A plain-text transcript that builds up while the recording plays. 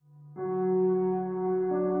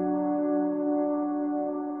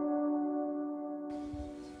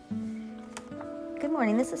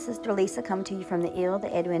morning. This is Sister Lisa coming to you from the IL,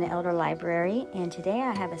 the Edwina Elder Library. And today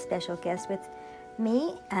I have a special guest with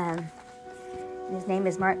me. His name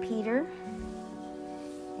is Mark Peter.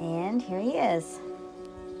 And here he is.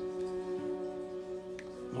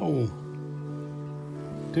 Oh,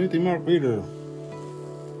 Timothy Mark Peter.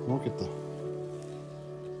 Work at the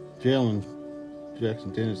jail in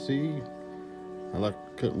Jackson, Tennessee. I like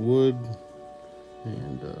cutting wood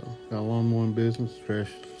and got a lawnmowing business, trash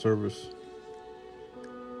service.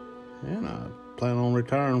 And I plan on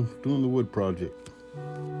retiring doing the wood project.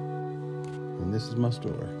 And this is my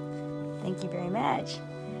story. Thank you very much.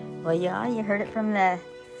 Well, y'all, you heard it from the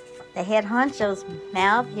head honcho's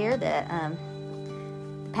mouth here, the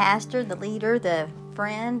pastor, the leader, the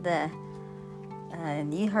friend,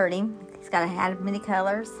 you heard him. He's got a hat of many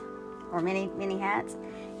colors, or many hats.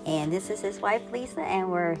 And this is his wife, Lisa, and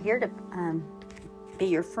we're here to be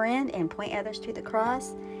your friend and point others to the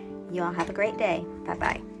cross. You all have a great day.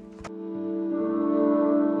 Bye-bye.